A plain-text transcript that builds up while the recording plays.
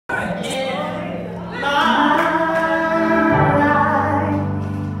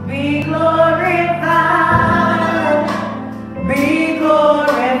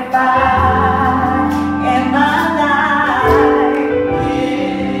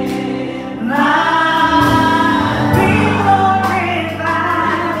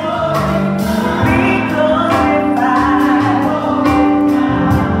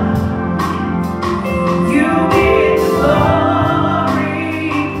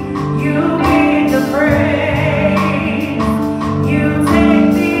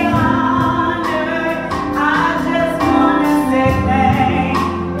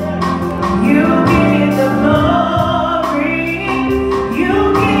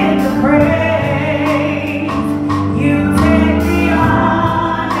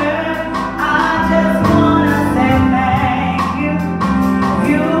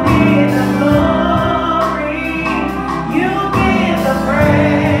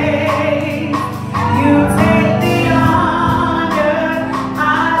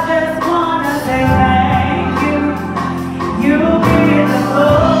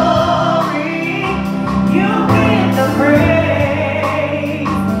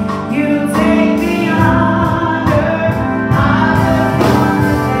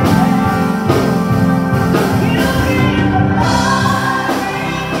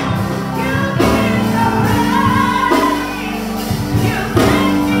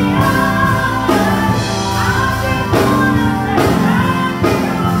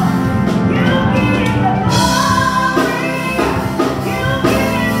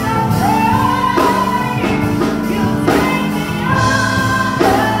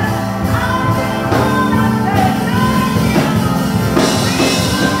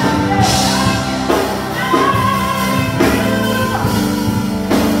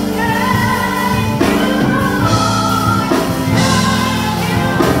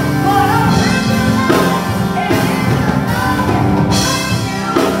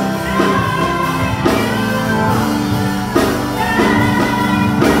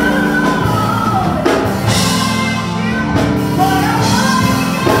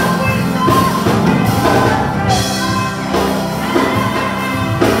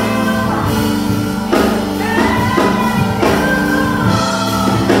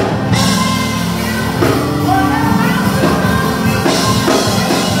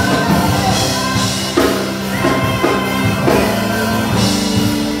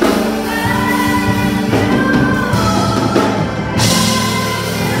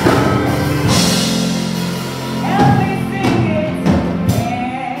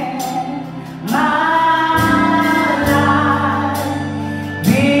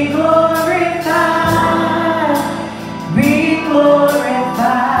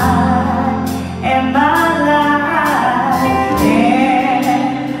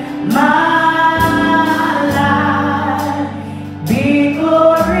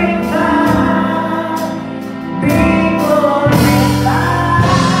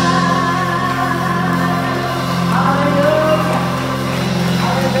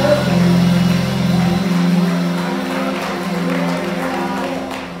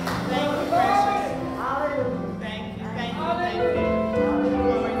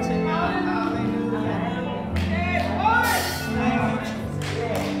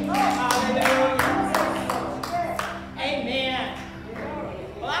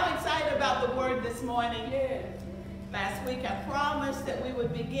week, I promised that we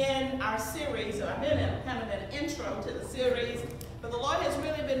would begin our series. So I've been in kind of an intro to the series, but the Lord has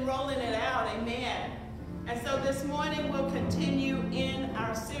really been rolling it out, amen. And so this morning we'll continue in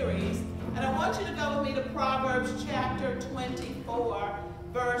our series. And I want you to go with me to Proverbs chapter 24,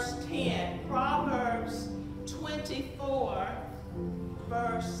 verse 10. Proverbs 24,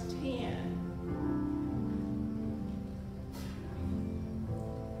 verse 10.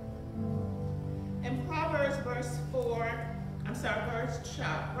 In Proverbs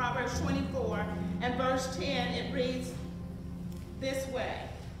Proverbs 24 and verse 10, it reads this way.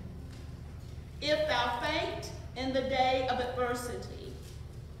 If thou faint in the day of adversity,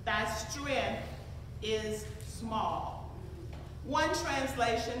 thy strength is small. One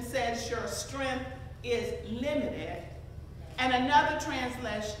translation says your strength is limited, and another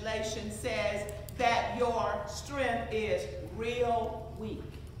translation says that your strength is real weak.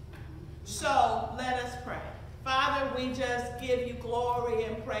 So let us pray. Father, we just give you glory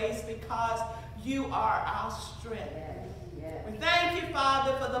and praise because you are our strength. We thank you,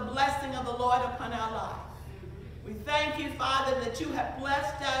 Father, for the blessing of the Lord upon our life. We thank you, Father, that you have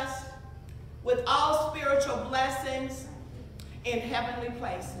blessed us with all spiritual blessings in heavenly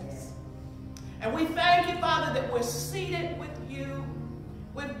places. And we thank you, Father, that we're seated with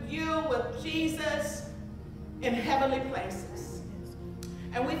Jesus in heavenly places.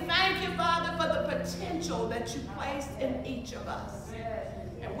 And we thank you, Father, for the potential that you placed in each of us.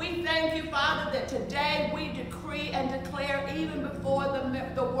 And we thank you, Father, that today we decree and declare, even before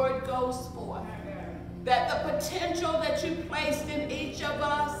the word goes forth, that the potential that you placed in each of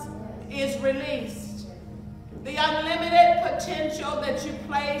us is released. The unlimited potential that you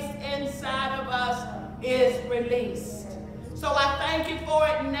placed inside of us is released. So I thank you for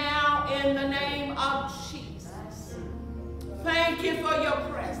it now in the name of Jesus. Thank you for your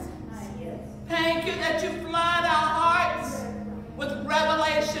presence. Thank you that you flood our hearts with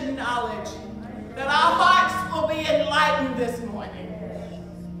revelation knowledge, that our hearts will be enlightened this morning,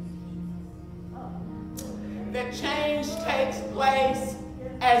 that change takes place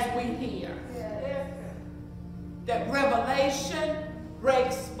as we hear, that revelation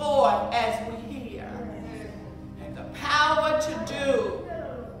breaks forth as we hear, and the power to do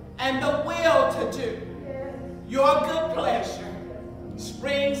and the will to do your good pleasure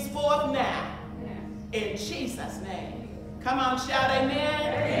springs forth now in Jesus' name. Come on, shout amen.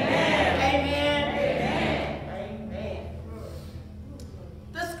 Amen. Amen. Amen. Amen.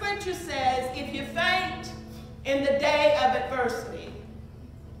 The scripture says, if you faint in the day of adversity,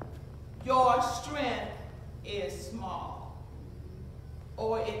 your strength is small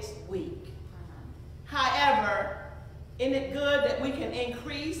or it's weak. However, isn't it good that we can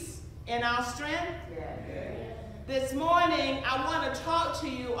increase in our strength? This morning, I want to talk to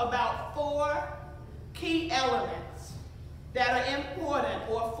you about 4 key elements that are important,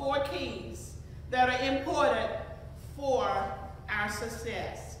 or 4 keys that are important for our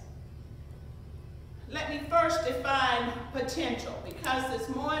success. Let me first define potential, because this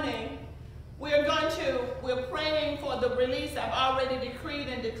morning we're praying for the release. I've already decreed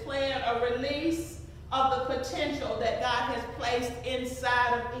and declared a release of the potential that God has placed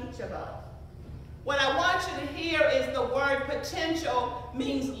inside of each of us. What I want you to hear is the word potential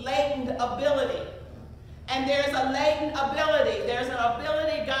means latent ability. And there's a latent ability. There's an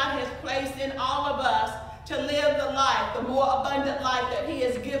ability God has placed in all of us to live the life, the more abundant life that he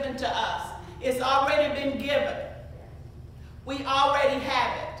has given to us. It's already been given. We already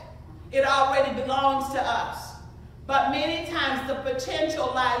have it. It already belongs to us. But many times the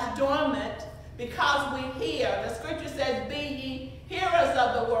potential lies dormant because we hear. The scripture says, be ye hearers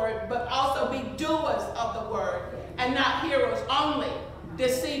of the word, but also be doers of the word, and not hearers only,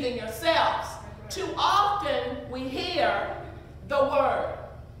 deceiving yourselves. Too often we hear the word.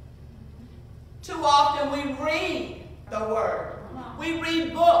 Too often we read the word. We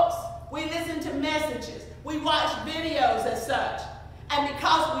read books. We listen to messages. We watch videos as such. And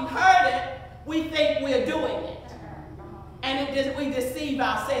because we heard it, we think we're doing it. And we deceive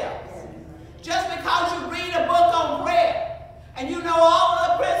ourselves. Just because you read a book on prayer and you know all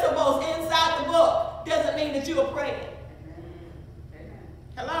of the principles inside the book doesn't mean that you are praying.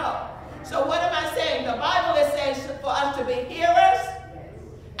 Hello? So what am I saying? The Bible says for us to be hearers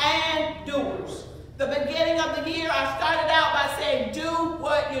and doers. The beginning of the year, I started out by saying, do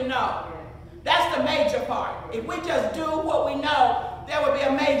what you know. That's the major part. If we just do what we know, there would be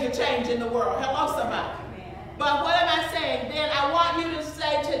a major change in the world. Hello, somebody. But what am I saying? Then I want you to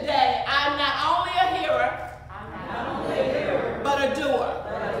say today, I'm not only a hearer, but a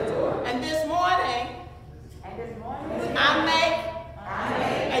doer. And this morning, I make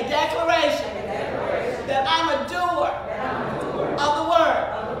a declaration that I'm a doer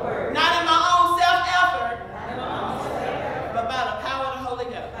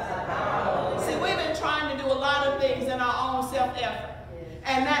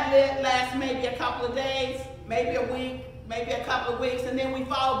that lasts maybe a couple of days, maybe a week, maybe a couple of weeks, and then we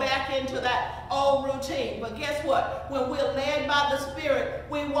fall back into that old routine. But guess what? When we're led by the Spirit,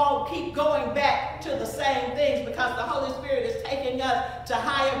 we won't keep going back to the same things because the Holy Spirit is taking us to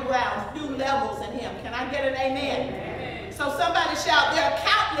higher grounds, new levels in Him. Can I get an amen? Amen. So somebody shout, there are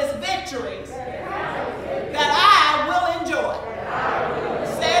countless victories that I will enjoy.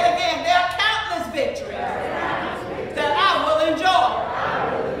 Say it again, there are countless victories that I will enjoy.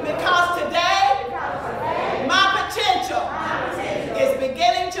 Because today, my potential is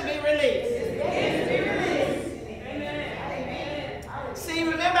beginning to be released. See,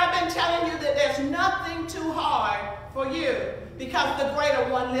 remember I've been telling you that there's nothing too hard for you because the greater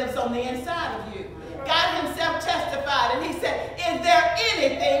one lives on the inside of you. God Himself testified and He said, is there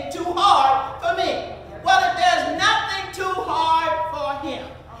anything too hard for me? Well, if there's nothing too hard for Him,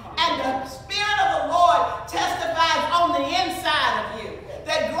 and the Spirit of the Lord testifies on the inside of you,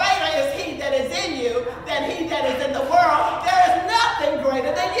 that greater is He that is in you than he that is in the world. There is nothing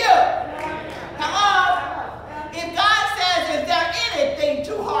greater than you. Come on. If God says, is there anything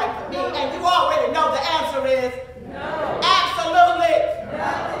too hard for me? And you already know the answer is no. Absolutely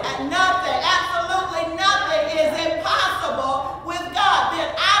nothing. Nothing. Absolutely nothing is impossible with God. Then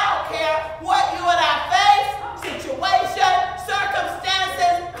I don't care what you and I face, situation,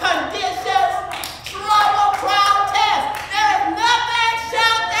 circumstances, conditions, trouble, trial, test. There is nothing,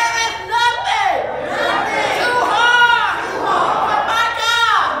 shout, there is nothing too hard for my God.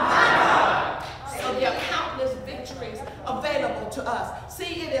 So there are countless victories available to us.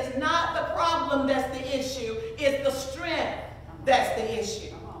 See, it is not the problem that's the issue, it's the strength that's the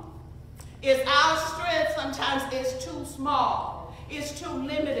issue. It's our strength sometimes is too small, it's too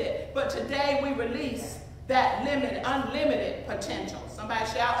limited, but today we release that unlimited potential. Somebody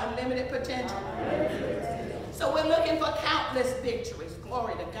shout unlimited potential. So we're looking for countless victories.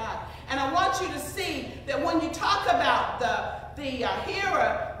 Glory to God. And I want you to see that when you talk about the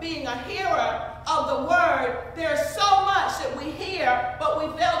hearer being a hearer of the word, there's so much that we hear, but we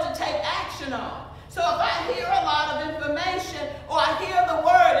fail to take action on. So if I hear a lot of information, or I hear the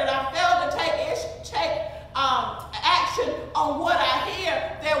word and I fail to take action on what I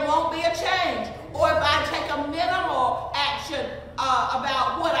hear, there won't be a change. Or if I take a minimal action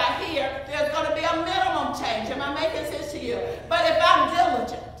about what I hear, there's going to be a minimum change. Am I making sense to you? But if I'm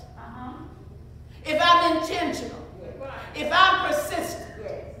diligent, if I'm intentional, if I'm persistent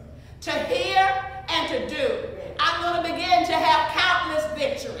to hear and to do, I'm going to begin to have countless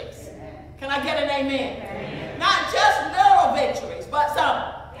victories. Can I get an amen? Amen. Not just little victories, but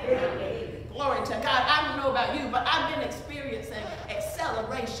some. Glory to God. I don't know about you, but I've been experiencing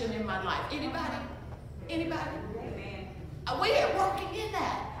acceleration in my life. Anybody? Anybody? Amen. We are working in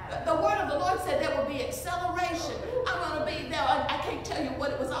that. The word of the Lord said there will be acceleration. I'm going to be there. I can't tell you what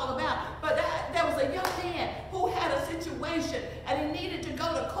it was all about, but there was a young man who had a situation and he needed to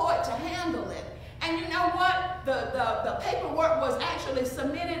go to court to handle it. And you know what? The paperwork was actually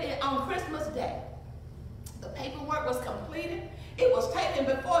submitted on Christmas Day. The paperwork was completed. It was taken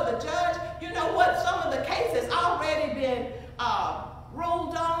before the judge. You know what? Some of the cases already been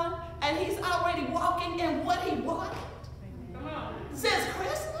ruled on, and he's already walking in what he wanted. Come on. Since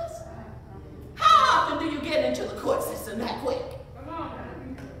Christmas? How often do you get into the court system that quick? Come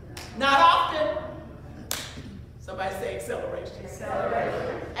on. Not often. Somebody say acceleration.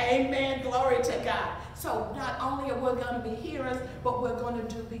 Acceleration. Amen. Glory to God. So not only are we going to be hearers, but we're going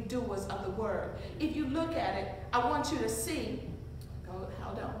to be doers of the word. If you look at it, I want you to see.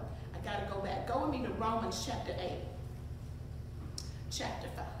 Hold on. I got to go back. Go with me to Romans chapter 8. Chapter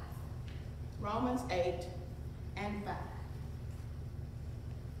 5. Romans 8 and 5.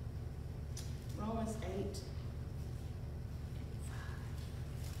 Romans 8 and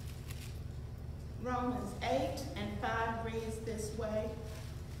 5. Romans 8 and 5 reads this way.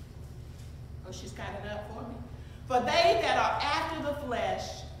 Oh, she's got it up for me. For they that are after the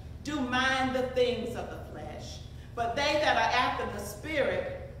flesh do mind the things of the flesh, but they that are after the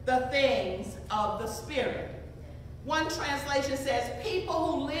Spirit, the things of the Spirit. One translation says, people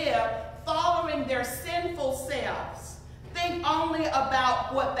who live following their sinful selves think only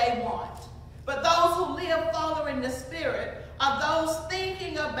about what they want. But those who live following the Spirit are those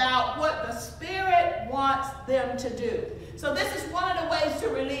thinking about what the Spirit wants them to do. So this is one of the ways to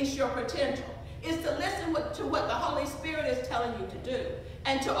release your potential, is to listen to what the Holy Spirit is telling you to do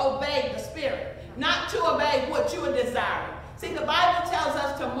and to obey the Spirit, not to obey what you are desiring. See, the Bible tells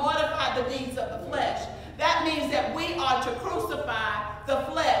us to mortify the deeds of the flesh. That means that we are to crucify the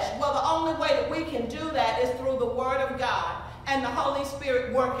flesh. Well, the only way that we can do that is through the Word of God and the Holy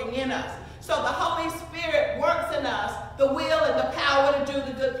Spirit working in us. So the Holy Spirit works in us the will and the power to do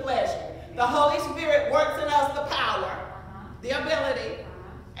the good pleasure. The Holy Spirit works in us the power, the ability,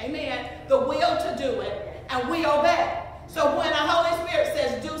 amen, the will to do it, and we obey. So when the Holy Spirit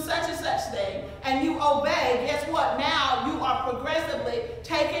says do such and such thing, and you obey, guess what? Now you are progressively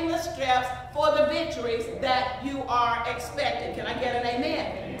taking the steps for the victories that you are expecting. Can I get an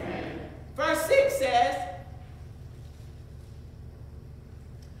amen? Amen. Verse 6 says,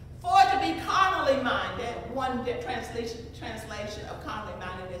 for to be carnally minded, one translation of carnally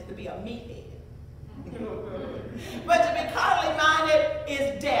minded is to be a meathead. But to be carnally minded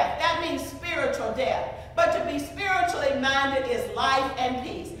is death. That means spiritual death. But to be spiritually minded is life and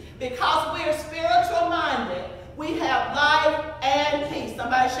peace. Because we are spiritual minded, we have life and peace.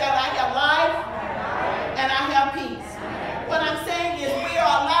 Somebody shout, I have life and I have peace. What I'm saying is we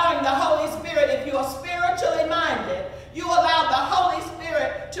are allowing the Holy Spirit, if you are spiritually minded, you allow the Holy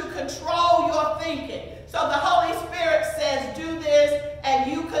Spirit to control your thinking. So the Holy Spirit says do this,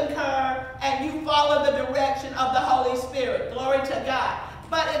 and you concur, and you follow the direction of the Holy Spirit. Glory to God.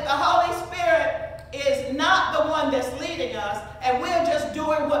 But if the Holy Spirit is not the one that's leading us, and we're just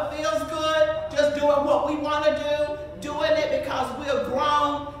doing what feels good, just doing what we want to do, doing it because we're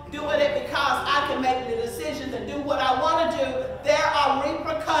grown, doing it because I can make the decisions and do what I want to do, there are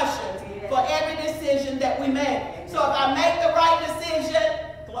repercussions for every decision that we make. So if I make the right decision,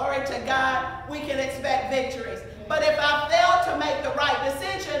 glory to God, we can expect victories. But if I fail to make the right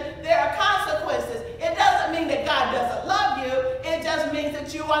decision, there are consequences. It doesn't mean that God doesn't love you. It just means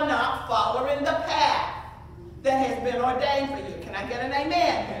that you are not following the path that has been ordained for you. Can I get an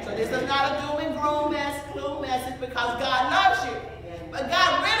amen? So this is not a doom and gloom message because God loves you. But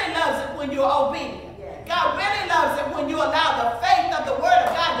God really loves it when you're obedient. God really loves it when you allow the faith of the Word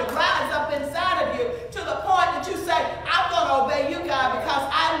of God to rise up inside of you to the point that you say, I'm going to obey you, God, because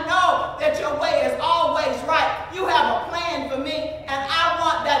I know that your way is always right. You have a plan for me, and I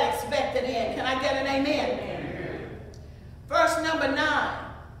want that expected end. Can I get an amen? Amen. Verse number 9.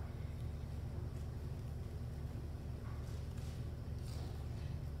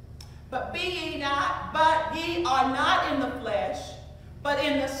 But ye are not in the flesh, but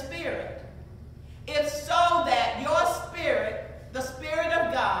in the Spirit. If so that your spirit, the Spirit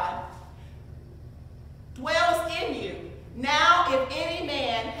of God, dwells in you. Now, if any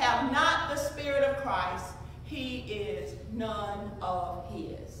man have not the Spirit of Christ, he is none of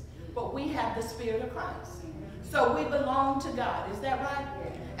his. But we have the Spirit of Christ. So we belong to God. Is that right?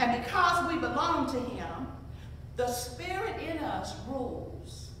 And because we belong to him, the Spirit in us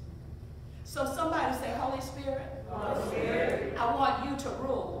rules. So somebody say, Holy Spirit, I want you to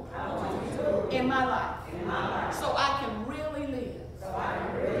rule in my life, so I can really live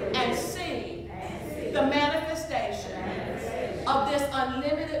and see the manifestation of this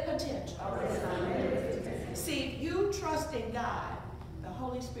unlimited potential. See, if you trust in God, the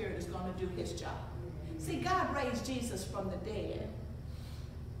Holy Spirit is going to do his job. See, God raised Jesus from the dead.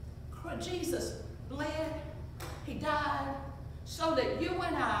 Jesus bled, he died, so that you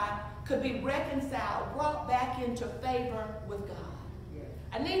and I could be reconciled, brought back into favor with God.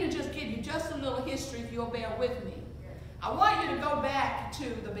 I need to just give you just a little history if you'll bear with me. I want you to go back to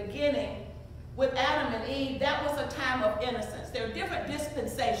the beginning with Adam and Eve. That was a time of innocence. There are different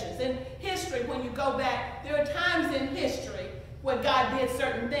dispensations. In history, when you go back, there are times in history where God did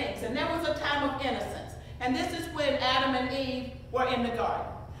certain things. And there was a time of innocence. And this is when Adam and Eve were in the garden.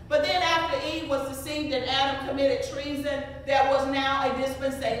 But then after Eve was deceived and Adam committed treason, there was now a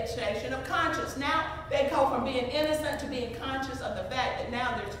dispensation of conscience. Now they go from being innocent to being conscious of the fact that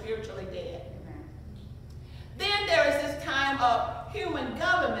now they're spiritually dead. Then there is this time of human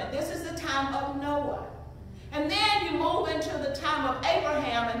government. This is the time of Noah. And then you move into the time of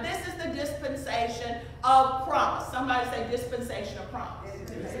Abraham, and this is the dispensation of promise. Somebody say dispensation of promise.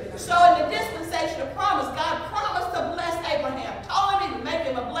 So in the dispensation of promise, God promised to bless Abraham, told him to make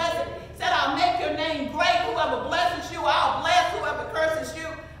him a blessing, said, I'll make your name great. Whoever blesses you, I'll bless. Whoever curses you,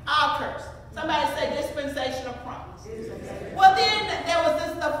 I'll curse. Somebody say dispensation of promise. Well, then there was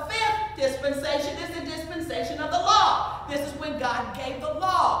the fifth dispensation. This is the dispensation of the law. This is when God gave the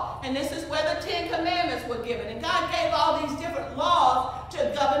law. And this is where the 10 Commandments were given. And God gave all these different laws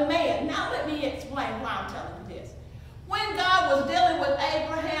to govern man. Now let me explain why I'm telling you this. When God was dealing with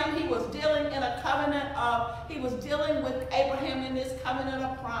Abraham, he was dealing in a covenant of, he was dealing with Abraham in this covenant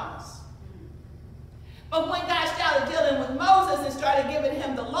of promise. But when God started dealing with Moses and started giving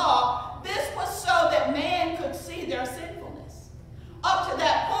him the law, this was so that man could see their sinfulness. Up to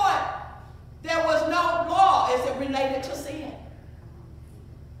that point, there was no law as it related to sin.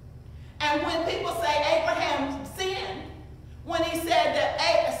 And when people say Abraham sinned,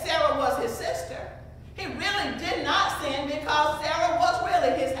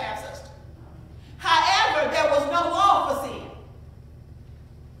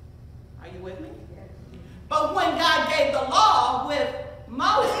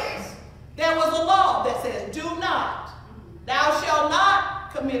 that says, do not. Thou shalt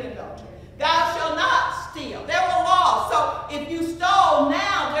not commit adultery. Thou shalt not steal. There were laws. So if you stole,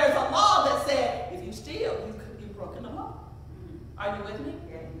 now there's a law that said, if you steal, you've broken the law. Are you with me?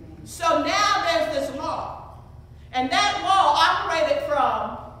 So now there's this law. And that law operated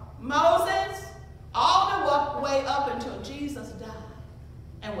from Moses all the way up until Jesus died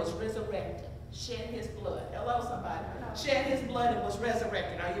and was resurrected. Shed his blood. Hello, somebody. Shed his blood and was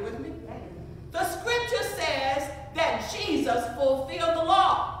resurrected. Are you with me? The scripture says that Jesus fulfilled the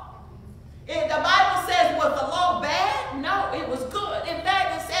law. If the Bible says, was the law bad? No, it was good. In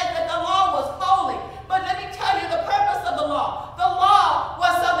fact, it says that the law was holy. But let me tell you the purpose of the law. The law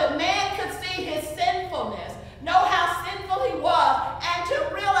was so that man could see his sinfulness, know how sinful he was, and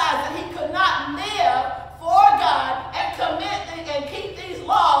to realize that he could not live for God and commit and keep these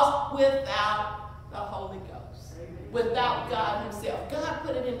laws without the Holy Ghost, without God himself. God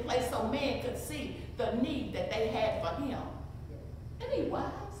put it in place so man could see the need that they had for him. Isn't he wise?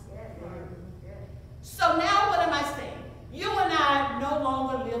 So now what am I saying? You and I no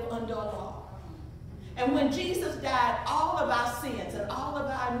longer live under a law. And when Jesus died, all of our sins and all of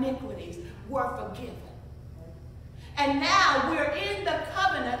our iniquities were forgiven. And now we're in the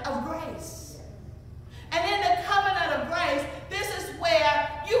covenant of grace. And in the covenant of grace, this is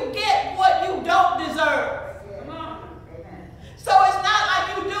where you get what you don't deserve. So it's not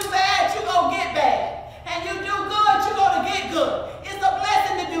like you do bad, you're going to get bad. And you do good, you're going to get good. It's a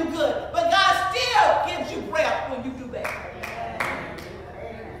blessing to do good. But God still gives you breath when you do bad.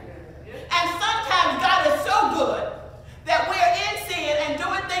 And sometimes God is so good that we're in sin and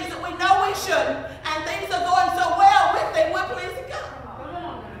doing things that we know we shouldn't, and things are going so well, we think we're pleasing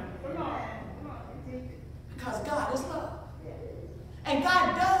God. Because God is love. And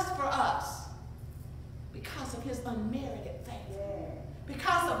God does for us because of his unmerited favor.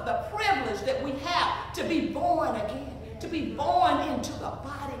 Because of the privilege that we have to be born again, to be born into the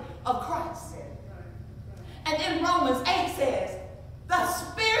body of Christ. And then Romans 8 says, the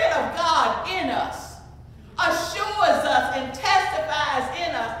Spirit of God in us assures us and testifies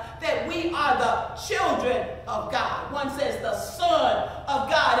in us that we are the children of God. One says the Son of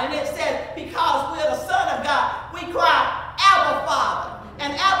God. And it says, because we're the Son of God, we cry, Abba Father.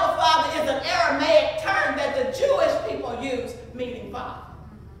 And Abba Father is an Aramaic term that the Jewish people use, meaning Father.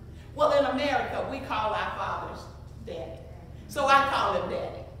 Well, in America, we call our fathers Daddy. So I call him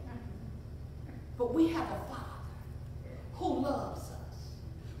Daddy. But we have a Father who loves us.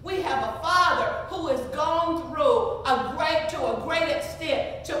 We have a Father who has gone through to a great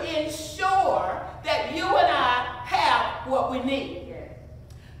extent to ensure that you and I have what we need.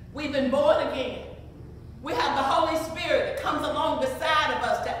 We've been born again. We have the Holy Spirit that comes along beside of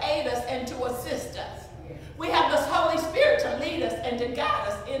us to aid us and to assist us. We have this Holy Spirit to lead us and to guide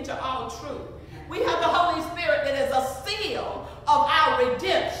us into all truth. We have the Holy Spirit that is a seal of our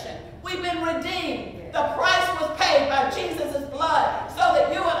redemption. We've been redeemed. The price was paid by Jesus' blood so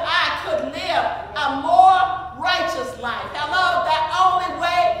that you and I could live a more righteous life. Hello, that only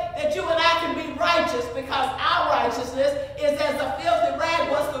way that you and I can be righteous, because our righteousness is as a filthy rag,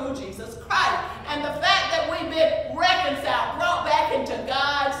 was through Jesus Christ. And the fact that we've been reconciled, brought back into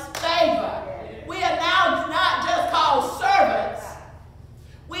God's favor. We are now not just called servants,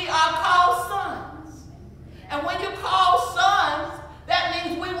 we are called sons. And when you call sons, that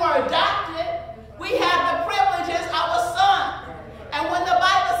means we were adopted. We have the privileges of a son. And when the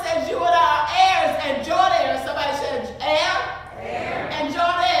Bible says you and I are heirs and joint heirs, somebody said heir and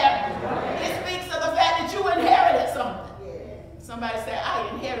joint heir, it speaks of the fact that you inherited something. Somebody say, I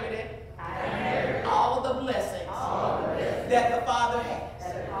inherited all the blessings that the Father has.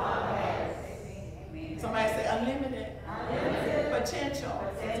 Somebody say unlimited potential.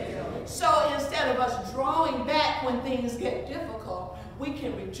 So instead of us drawing back when things get difficult, we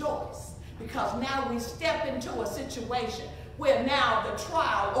can rejoice. Because now we step into a situation where now the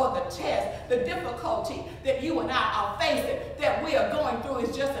trial or the test, the difficulty that you and I are facing, that we are going through,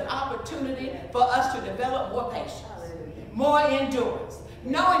 is just an opportunity for us to develop more patience, more endurance.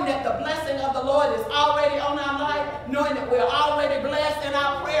 Knowing that the blessing of the Lord is already on our life, knowing that we're already blessed. In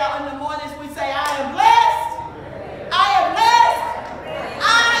our prayer in the mornings, we say, I am blessed. I am blessed.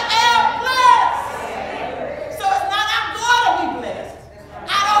 I am blessed. So it's not I'm going to be blessed.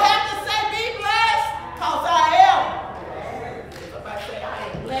 I don't have to say be blessed, because I am. Somebody say, I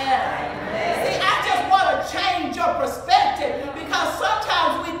am blessed. See, I just want to change your perspective, because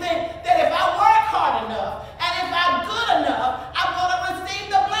sometimes we think that if I work hard enough and if I'm good enough, I'm going to receive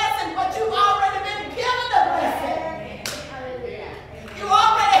the blessing, but you've already been given the blessing. You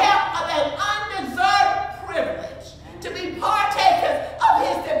already have an undeserved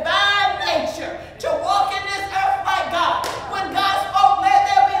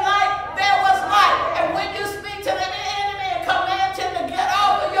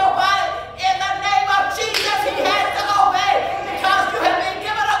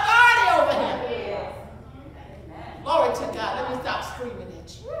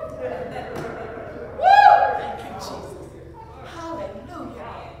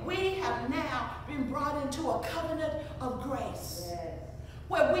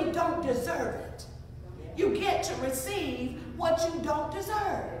you don't deserve it. You get to receive what you don't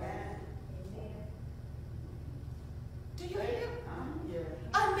deserve. Do you hear?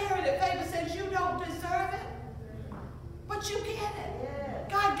 Unmerited favor says you don't deserve it, but you get it.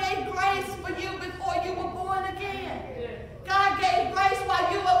 God gave grace for you before you were born again. God gave grace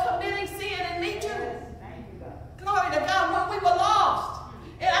while you were committing sin, and me too. Glory to God. When we were lost,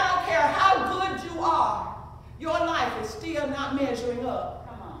 and I don't care how good you are, your life is still not measuring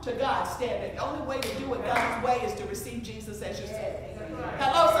up to God's standard. The only way to do it God's way is to receive Jesus as your Savior.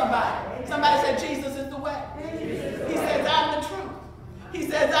 Hello, somebody. Somebody said Jesus is the way. He says, I'm the truth. He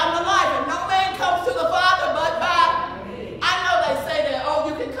says, I'm the life, and no man comes to the Father but by me. I know they say that, oh,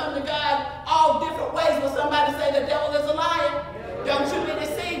 you can come to God all different ways. Will somebody say the devil is a liar? Don't you be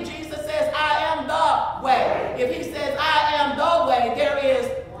deceived. Jesus says, I am the way. If he says, I am the way, there is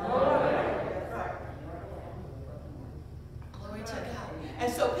glory to God.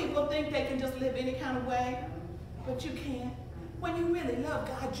 And so people think they can just live any kind of way, but you can't. When you really love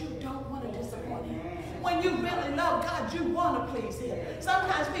God, you don't want to disappoint him. When you really love God, you want to please him.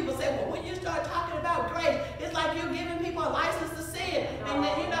 Sometimes people say, well, when you start talking about grace, it's like you're giving people a license to sin. And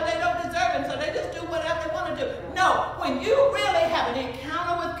then, they don't deserve it, so they just do whatever they want to do. No, when you really have an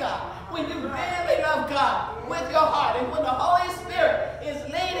encounter with God, when you really love God with your heart, and when the Holy Spirit is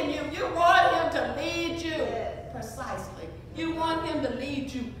leading you, you want him to lead you precisely. You want him to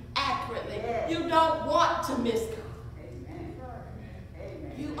lead you accurately. You don't want to miss God.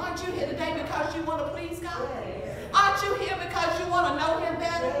 Aren't you here today because you want to please God? Aren't you here because you want to know him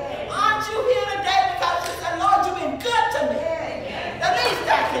better? Aren't you here today because you say, Lord, you've been good to me? The least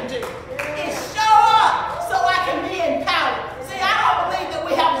I can do is show up so I can be empowered. See, I don't believe that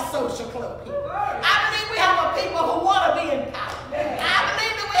we have a social club here. I believe we have a people who want to be empowered. I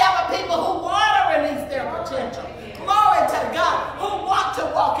believe that we have a people who want to release their potential. Glory to God, who want to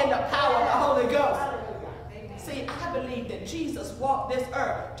walk in the power of the Holy Ghost. See, I believe that Jesus walked this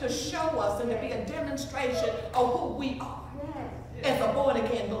earth to show us and to be a demonstration of who we are as a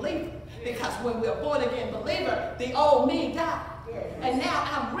born-again believer. Because when we're a born-again believer, the old me died. And now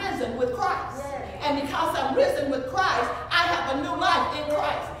I'm risen with Christ. And because I'm risen with Christ, I have a new life in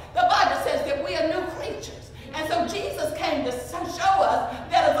Christ. The Bible says that we are new creatures. And so Jesus came to show us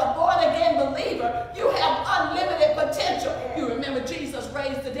that as a born-again believer, you have unlimited potential. You remember Jesus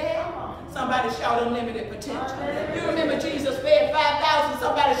raised the dead? Somebody shout unlimited potential. You remember Jesus fed 5,000?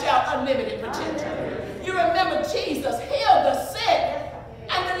 Somebody shout unlimited potential. You remember Jesus healed the sick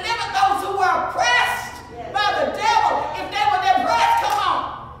and delivered those who were oppressed by the devil. If they were depressed, come on,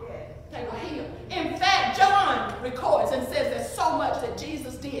 they were healed. In fact, John records and says there's so much that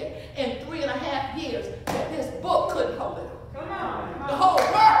Jesus did in 3.5 years that this book couldn't hold it up. Come on. The whole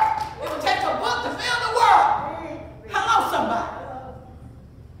world. It would take a book to fill the world. Hello, somebody.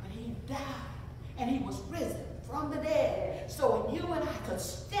 Died, and he was risen from the dead so you and I could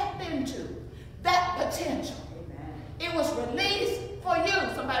step into that potential. It was released for you.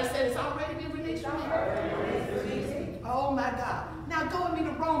 Somebody said it's already been released for me. Oh my God. Now go with me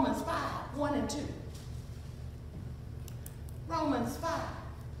to Romans 5, 1 and 2. Romans 5,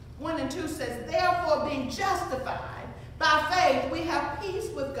 1 and 2 says, therefore being justified by faith we have peace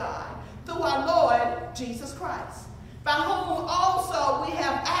with God through our Lord Jesus Christ, by whom also we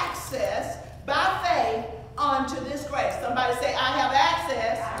have access by faith unto this grace. Somebody say, I have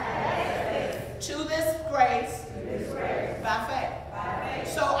access to this grace by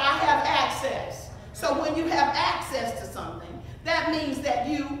faith. So I have access. So when you have access to something, that means that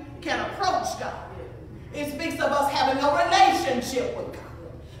you can approach God. It speaks of us having a relationship with God.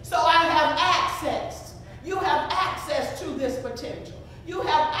 So I have access. You have access to this potential. You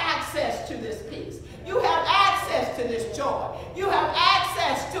have access to this peace. You have access to this joy. You have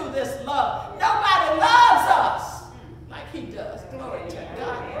access to this love. Nobody loves us like he does. Glory to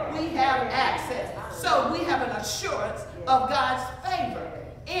God. We have access. So we have an assurance of God's favor.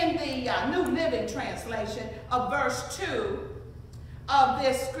 In the New Living Translation of verse 2 of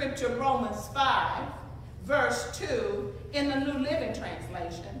this scripture, Romans 5, verse 2, in the New Living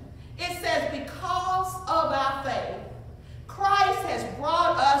Translation, it says, because of our faith, Christ has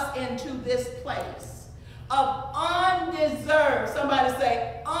brought us into this place of undeserved, somebody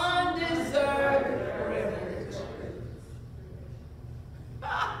say, undeserved privilege.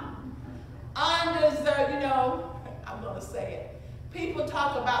 Undeserved, I'm going to say it. People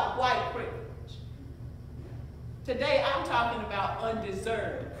talk about white privilege. Today I'm talking about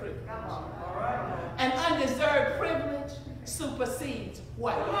undeserved privilege. And undeserved privilege supersedes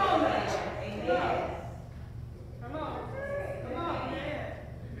white privilege. Come on.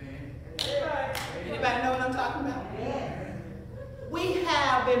 Anybody know what I'm talking about? We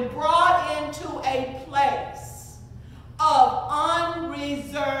have have been brought into a place of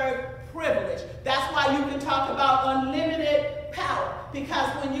unreserved privilege. That's why you can talk about unlimited power. Because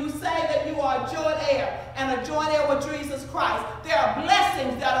when you say that you are a joint heir and a joint heir with Jesus Christ, there are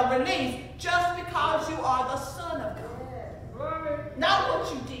blessings that are released just because you are the Son of God. Not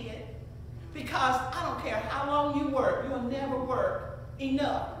what you did. Because I don't care how long you work, you'll never work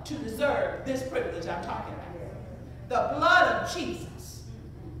enough to deserve this privilege I'm talking about. The blood of Jesus,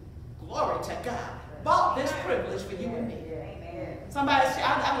 glory to God, bought this privilege for you and me. Somebody say,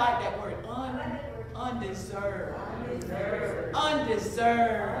 I like that word, undeserved.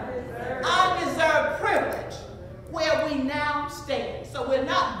 Undeserved privilege, where we now stand. So we're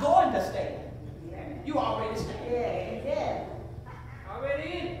not going to stand. You already stand.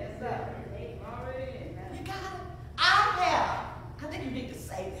 Already in. You got it? I think you need to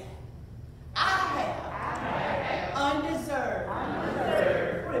say that. I have undeserved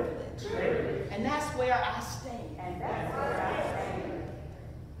privilege. And that's where I stand.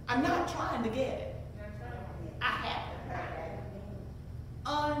 I'm not trying to get it. I have it.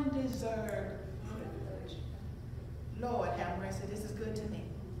 Undeserved privilege. Lord have mercy, this is good to me.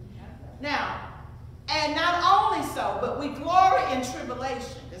 Now, and not only so, but we glory in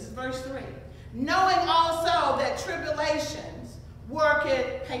tribulation. This is verse 3. Knowing also that tribulations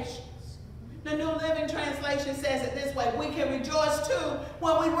worketh patience. The New Living Translation says it this way: we can rejoice too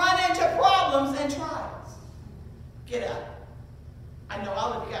when we run into problems and trials. Get up. I know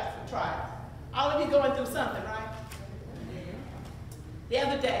all of you got some trials. All of you going through something, right? The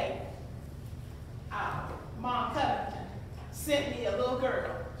other day, Mom Covington sent me a little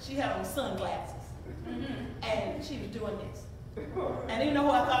girl. She had on sunglasses. And she was doing this. And you know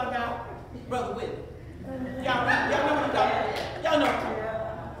who I thought about? Brother Willie. Y'all know what I'm talking about? Y'all know what I'm talking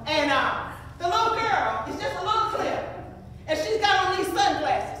about. And the little girl is just a little clip. And she's got on these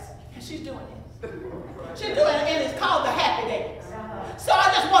sunglasses. And she's doing this. She's doing it, and it's called the happy dance. So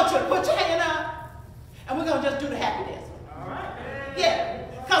I just want you to put your hand up, and we're going to just do the happy dance. All right. Yeah.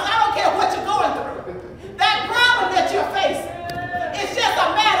 Because I don't care what you're going through. That problem that you're facing, it's just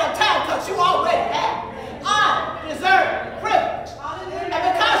a matter of time because you already have undeserved privilege. And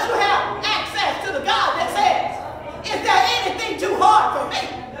because you have access to the God that says, is there anything too hard for me?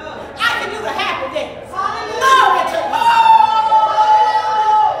 I can do the happy dance. Glory to God.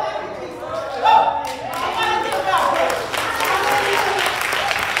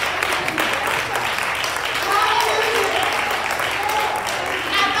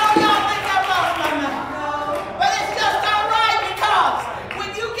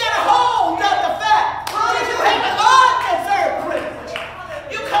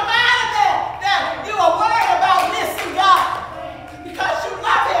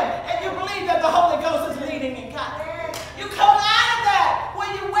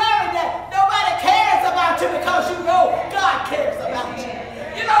 Because you know God cares about you.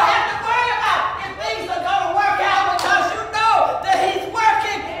 You don't have to worry about if things are going to work out because you know that He's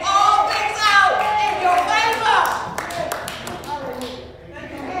working all things out in your favor.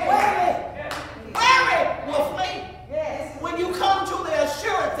 Worry will flee when you come to the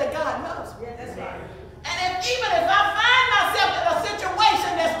assurance that God knows. And even if I find myself in a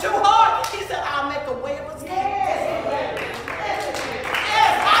situation that's too hard, He said, I'll make a way of escape.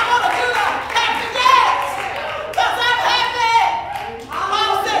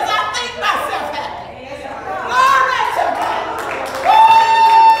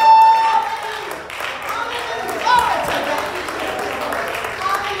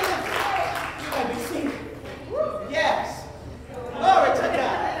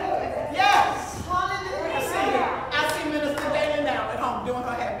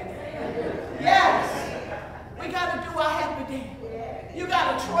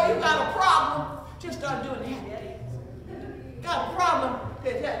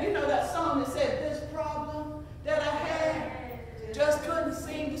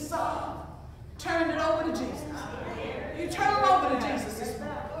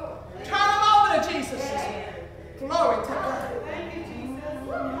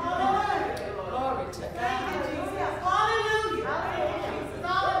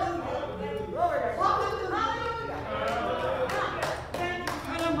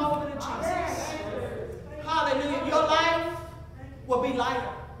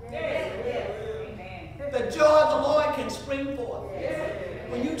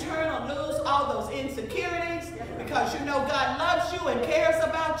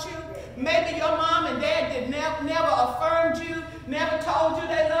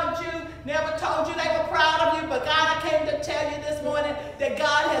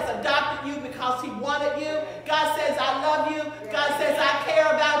 God says, I love you. God says, I care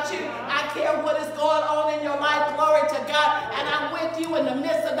about you. I care what is going on in your life. Glory to God. And I'm with you in the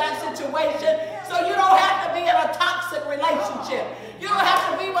midst of that situation. So you don't have to be in a toxic relationship. You don't have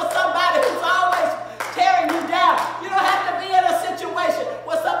to be with somebody who's always tearing you down. You don't have to be in a situation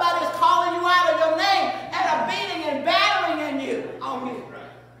where somebody's calling you out of your name and are beating and battering on you.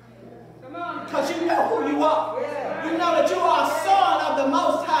 Because you know who you are. You know that you are a son of the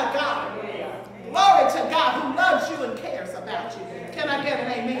Most High God. Glory to God, who loves you and cares about you. Can I get an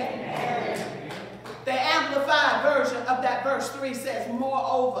amen? The Amplified version of that verse 3 says,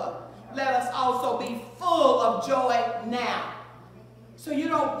 moreover, let us also be full of joy now. So you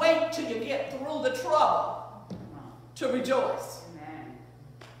don't wait till you get through the trouble to rejoice.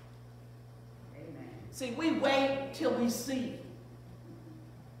 See, we wait till we see.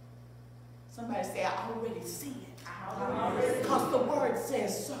 Somebody say, I already see it. Because the word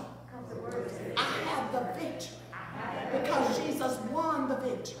says so. I have the victory. Because Jesus won the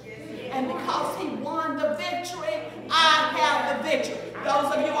victory. And because he won the victory, I have the victory.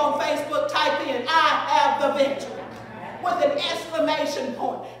 Those of you on Facebook, type in, I have the victory. With an exclamation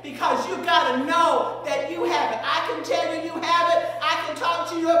point. Because you got to know that you have it. I can tell you you have it. I can talk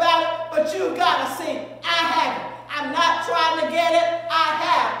to you about it. But you got to see, I have it. I'm not trying to get it. I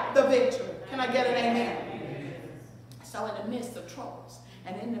have the victory. Can I get an amen? So in the midst of troubles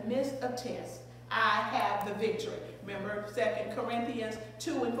and in the midst of tests, I have the victory. Remember 2 Corinthians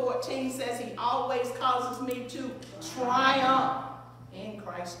 2:14 says he always causes me to triumph in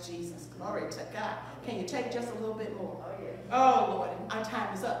Christ Jesus. Glory to God. Can you take just a little bit more? Oh, Lord, our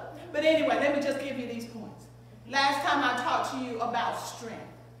time is up. But anyway, let me just give you these points. Last time I talked to you about strength.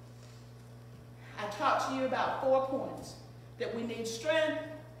 I talked to you about 4 points. That we need strength,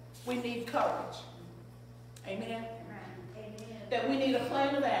 we need courage. Amen? Amen. That we need a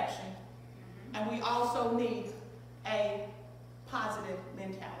plan of action, and we also need a positive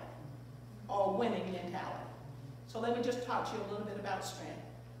mentality or winning mentality. So let me just talk to you a little bit about strength,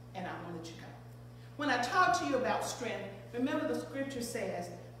 and I'm going to let you go. When I talk to you about strength, remember the scripture says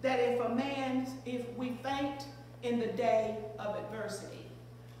that if we faint in the day of adversity,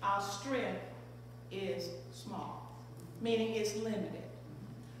 our strength is small, meaning it's limited.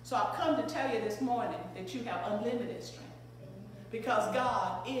 So I've come to tell you this morning that you have unlimited strength because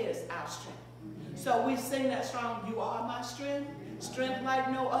God is our strength. So we sing that song, you are my strength, strength like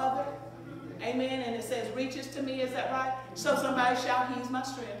no other. Amen. And it says, reaches to me, is that right? So somebody shout, he's my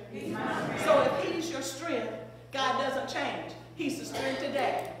strength. He's my strength. So if he's your strength, God doesn't change. He's the strength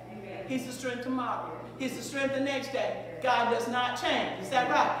today. He's the strength tomorrow. He's the strength the next day. God does not change. Is that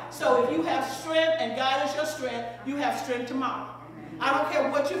right? So if you have strength and God is your strength, you have strength tomorrow. I don't care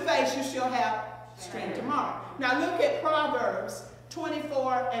what you face, you still have strength tomorrow. Now look at Proverbs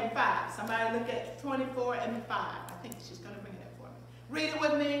 24:5. Somebody look at 24:5. I think she's going to bring it up for me. Read it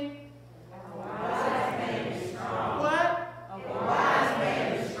with me. A wise man is strong. What? A wise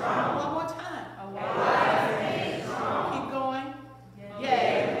man is strong. One more time. A wise man is strong. Keep going.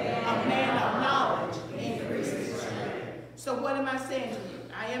 Yea, a man of knowledge increases strength. So what am I saying to you?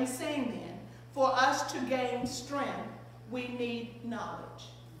 I am saying then, for us to gain strength, we need knowledge.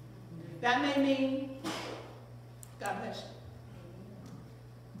 That may mean, God bless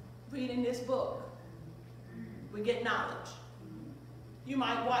you, reading this book. We get knowledge. You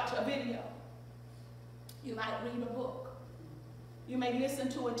might watch a video. You might read a book. You may listen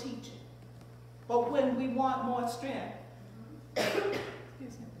to a teaching. But when we want more strength,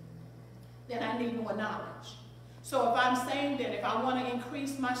 then I need more knowledge. So if I'm saying that if I want to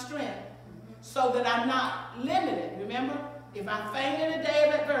increase my strength so that I'm not limited, remember, if I faint in a day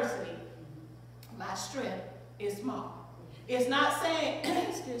of adversity, my strength is small. It's not saying,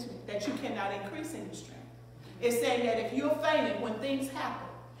 excuse me, that you cannot increase in your strength. It's saying that if you're fainting when things happen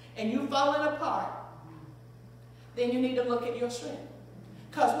and you're falling apart, then you need to look at your strength.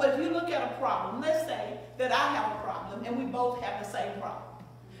 Because if you look at a problem, let's say that I have a problem and we both have the same problem.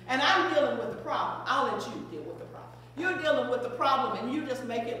 And I'm dealing with the problem. I'll let you deal with the problem. You're dealing with the problem and you just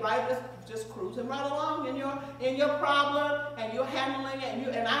make it right, just cruising right along in your problem, and you're handling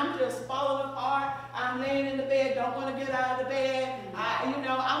it, and I'm just falling apart. I'm laying in the bed, don't want to get out of the bed. I'm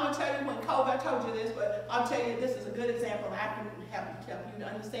going to tell you when COVID, I told you this, but I'll tell you this is a good example. I can help you to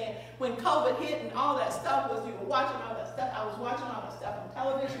understand. When COVID hit and all that stuff was, you were watching all that stuff, I was watching all that stuff on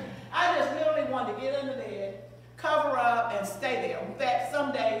television. I just literally wanted to get in the bed, cover up, and stay there. In fact,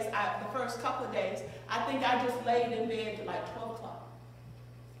 some days, the first couple of days, I think I just laid in bed till like 12 o'clock.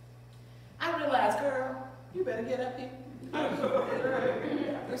 I realized, girl, you better get up here.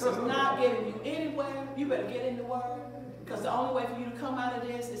 This is not getting you anywhere. You better get in the Word. Because the only way for you to come out of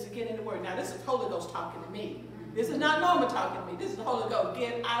this is to get in the Word. Now, this is Holy Ghost talking to me. This is not Norma talking to me. This is the Holy Ghost.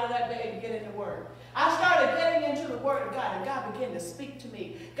 Get out of that bed and get in the Word. I started getting into the Word of God, and God began to speak to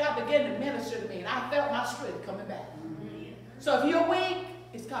me. God began to minister to me, and I felt my strength coming back. So if you're weak,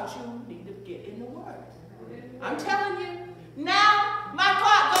 it's because you need to get in the Word. I'm telling you. Now, my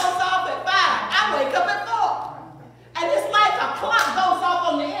clock goes off at 5. I wake up at 4. And it's like a clock goes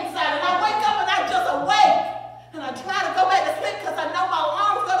off on the inside, and I wake up and I just awake. And I try to go back to sleep because I know my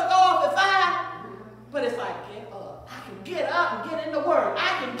alarm's going to go off at 5. But it's like, get up. I can get up and get in the Word.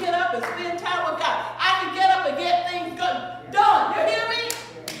 I can get up and spend time with God. I can get up and get things done. You hear me?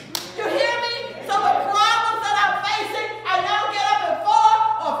 You hear me? So the problems that I'm facing, I now get up at 4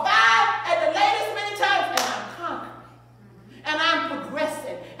 or 5 at the latest many times, and I'm conquering. And I'm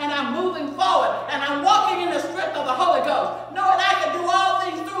progressing. And I'm moving forward. And I'm walking in the strength of the Holy Ghost. Knowing I can do all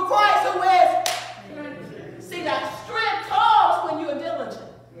things through Christ who is. See, that strength comes when you're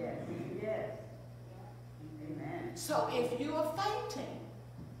diligent. Yes. Yes. Amen. So if you are fainting,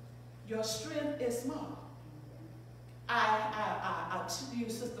 your strength is small. I'll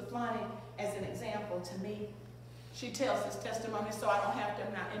use Sister Flonnie as an example to me. She tells this testimony so I don't have to,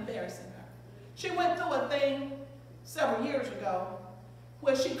 I'm not embarrassing her. She went through a thing several years ago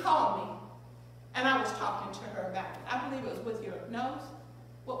where she called me and I was talking to her about it. I believe it was with your nose.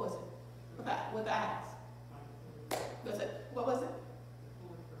 What was it? With the eyes. What was it?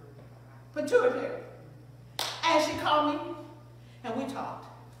 Pituitary. And she called me and we talked.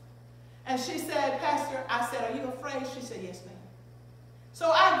 And she said, Pastor, I said, are you afraid? She said, yes, ma'am.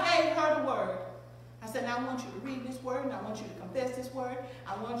 So I gave her the word. I said, now I want you to read this word, and I want you to confess this word.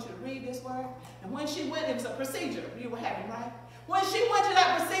 I want you to read this word. And when she went, it was a procedure you were having, right? When she went to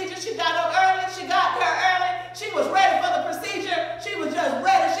that procedure, she got up early. She got there early. She was ready for the procedure. She was just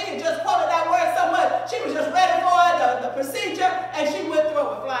ready. She had just quoted that word so much. She was just ready for the procedure, and she went through it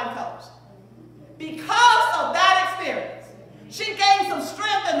with flying colors. Because of that experience, she gained some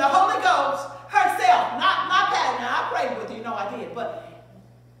strength in the Holy Ghost herself. Not my pastor. Now, I prayed with you. No, I did. But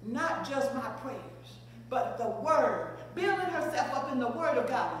not just my prayers, but the Word. Building herself up in the Word of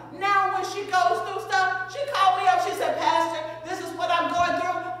God. Now when she goes through stuff, she called me up. She said, Pastor, this is what I'm going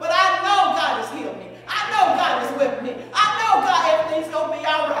through, but I know God has healed me. I know God is with me. I know God, everything's going to be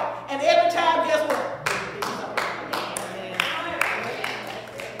all right. And every time, guess what?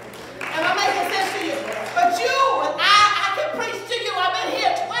 Am I making sense to you? But you and I can preach to you. I've been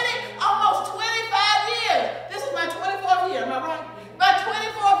here almost 25 years. This is my 24th year, am I right? My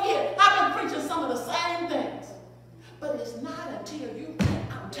 24th year, I've been preaching some of the same things. But it's not until you think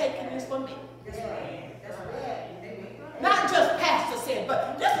I'm taking this for me. That's right. That's right. Not just Pastor said,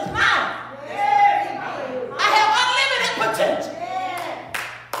 but this is mine. I have unlimited potential.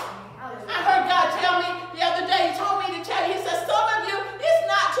 I heard God tell me the other day, he told me to tell you, he said, some of you, it's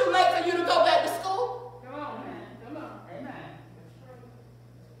not too late for you to go back to school. Come on, man. Come on. Amen.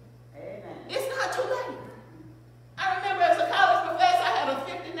 Amen. It's not too late. I remember as a college professor, I had a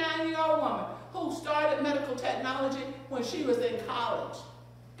 59-year-old woman who started medical technology when she was in college.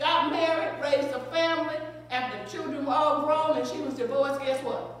 Got married, raised a family, after the children were all grown and she was divorced, guess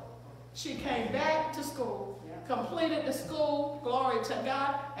what? She came back to school, completed the school, glory to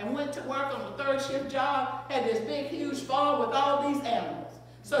God, and went to work on the third shift job, had this big, huge farm with all these animals.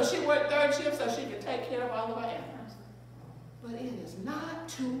 So she worked third shift so she could take care of all of her animals. But it is not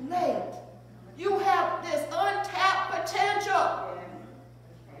too late. You have this untapped potential.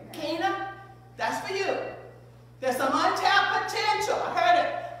 Keena, that's for you. There's some untapped potential. I heard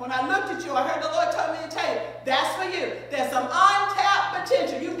it. When I looked at you, I heard the Lord told me to tell you, that's for you. There's some untapped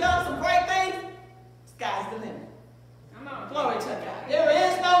potential. You've done some great things. Sky's the limit. Glory to God. There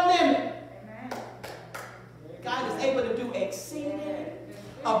is no limit. God is able to do exceedingly,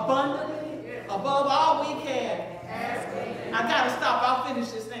 abundantly, above all we can. I got to stop. I'll finish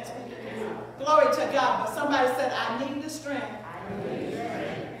this next week. Glory to God. But somebody said, I need the strength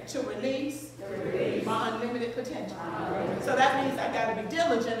to release my unlimited potential. So that means I got to be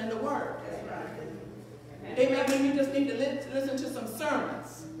diligent in the Word. It may mean you just need to listen to some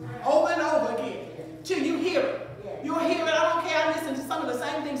sermons over and over again till you hear it. You'll hear it. I don't care. I listen to some of the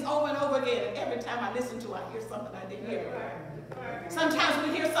same things over and over again. And every time I listen to it, I hear something I didn't hear. Sometimes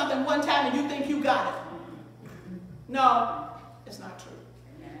we hear something one time and you think you got it. No, it's not true.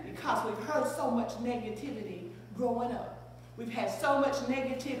 Because we've heard so much negativity growing up. We've had so much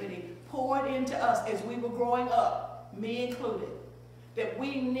negativity poured into us as we were growing up, me included, that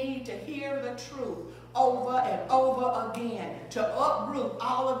we need to hear the truth over and over again to uproot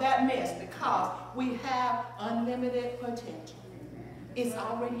all of that mess because we have unlimited potential. It's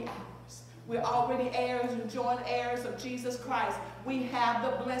already ours. We're already heirs and joint heirs of Jesus Christ. We have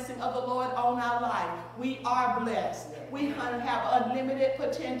the blessing of the Lord on our life. We are blessed. We have unlimited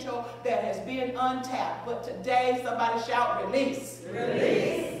potential that has been untapped. But today, somebody shout, release.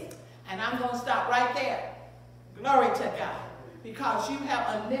 Release. And I'm going to stop right there. Glory to God. Because you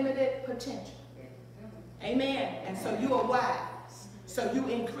have unlimited potential. Amen. And so you are wise. So you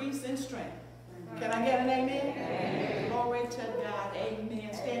increase in strength. Can I get an amen? Amen. Glory to God. Amen.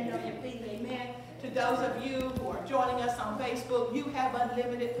 Stand on your feet. Amen. To those of you who are joining us on Facebook, you have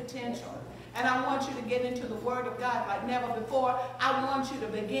unlimited potential. And I want you to get into the Word of God like never before. I want you to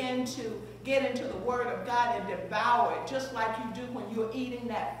begin to get into the Word of God and devour it, just like you do when you're eating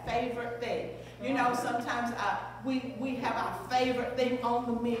that favorite thing. You know, sometimes we have our favorite thing on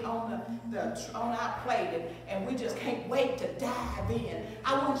our plate, and we just can't wait to dive in.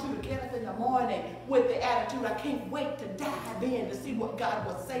 I want you to get up in the morning with the attitude, I can't wait to dive in to see what God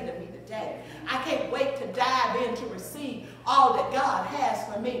will say to me today. I can't wait to dive in to receive all that God has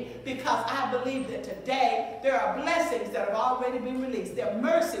for me, because I believe that today there are blessings that have already been released. There are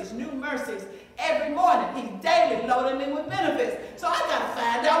mercies, new mercies. Every morning, he's daily loading me with benefits. So I got to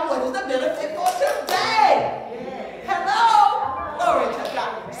find out what is the benefit for today. Hello? Glory to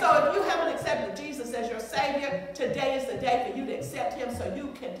God. So if you haven't accepted Jesus as your Savior, today is the day for you to accept him so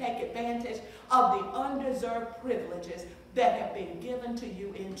you can take advantage of the undeserved privileges that have been given to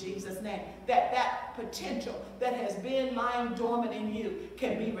you in Jesus' name. That potential that has been lying dormant in you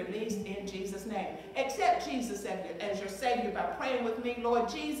can be released in Jesus' name. Accept Jesus as your Savior by praying with me. Lord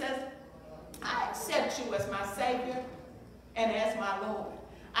Jesus, I accept you as my Savior and as my Lord.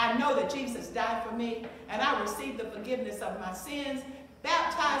 I know that Jesus died for me, and I receive the forgiveness of my sins.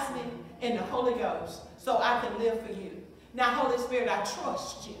 Baptize me in the Holy Ghost so I can live for you. Now, Holy Spirit, I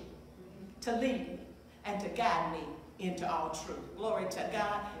trust you to lead me and to guide me into all truth. Glory to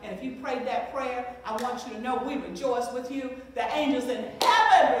God. And if you prayed that prayer, I want you to know we rejoice with you. The angels in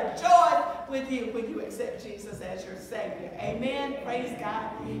heaven rejoice with you when you accept Jesus as your Savior. Amen. Praise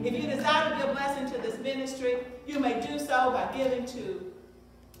God. If you desire to be a blessing to this ministry, you may do so by giving to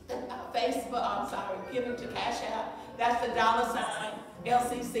giving to Cash App. That's the $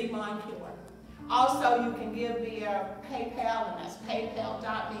 LCC Mind Cure. Also, you can give via PayPal, and that's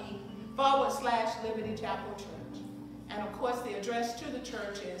paypal.me/Liberty Chapel Church. And of course, the address to the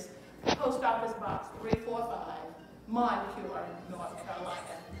church is Post Office Box 345, Moncure, North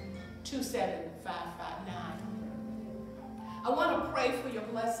Carolina, 27559. I want to pray for your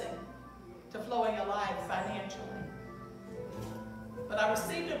blessing to flow in your life financially. But I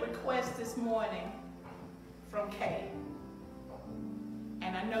received a request this morning from Kay.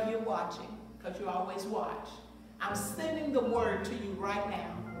 And I know you're watching, because you always watch. I'm sending the word to you right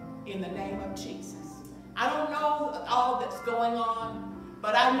now in the name of Jesus. I don't know all that's going on,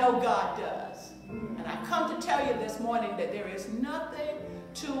 but I know God does. And I come to tell you this morning that there is nothing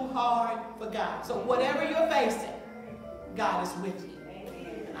too hard for God. So whatever you're facing, God is with you.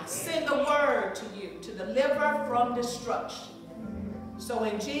 And I send the word to you to deliver from destruction. So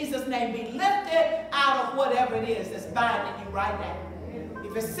in Jesus' name, be lifted out of whatever it is that's binding you right now.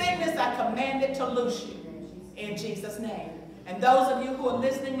 If it's sickness, I command it to loose you in Jesus' name. And those of you who are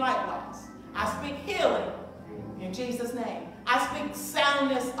listening likewise, I speak healing in Jesus' name. I speak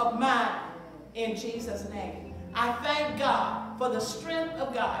soundness of mind in Jesus' name. I thank God for the strength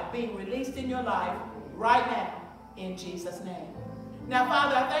of God being released in your life right now in Jesus' name. Now,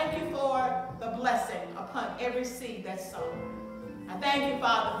 Father, I thank you for the blessing upon every seed that's sown. I thank you,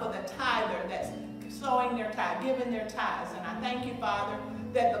 Father, for the tither that's sowing their tithe, giving their tithes. And I thank you, Father,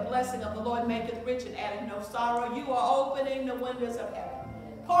 that the blessing of the Lord maketh rich and addeth no sorrow. You are opening the windows of heaven,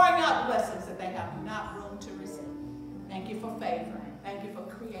 pouring out blessings that they have not room to receive. Thank you for favor. Thank you for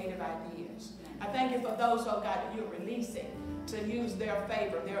creative ideas. I thank you for those, oh God, that you're releasing to use their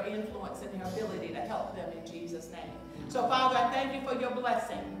favor, their influence, and their ability to help them in Jesus' name. So, Father, I thank you for your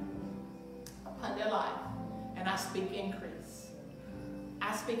blessing upon their life. And I speak increase.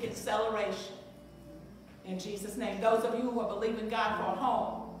 I speak acceleration in Jesus' name. Those of you who are believing God for a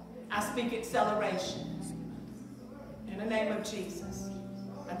home, I speak acceleration in the name of Jesus.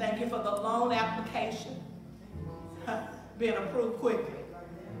 I thank you for the loan application being approved quickly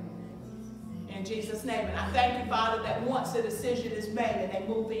in Jesus' name. And I thank you, Father, that once the decision is made and they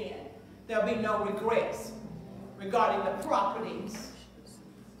move in, there'll be no regrets regarding the properties.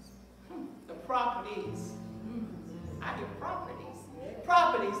 The properties. I hear properties.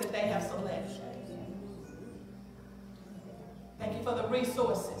 Properties that they have selected. Thank you for the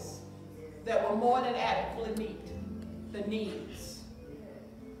resources that will more than adequately meet the needs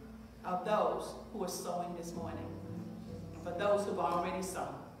of those who are sowing this morning. For those who've already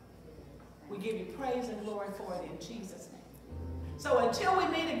sown, We give you praise and glory for it in Jesus' name. So until we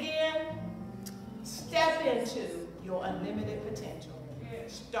meet again, step into your unlimited potential.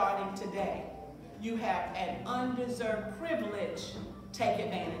 Starting today, you have an undeserved privilege. Take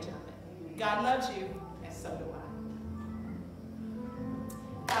advantage of it. God loves you, and so do I.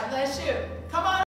 God bless you. Come on.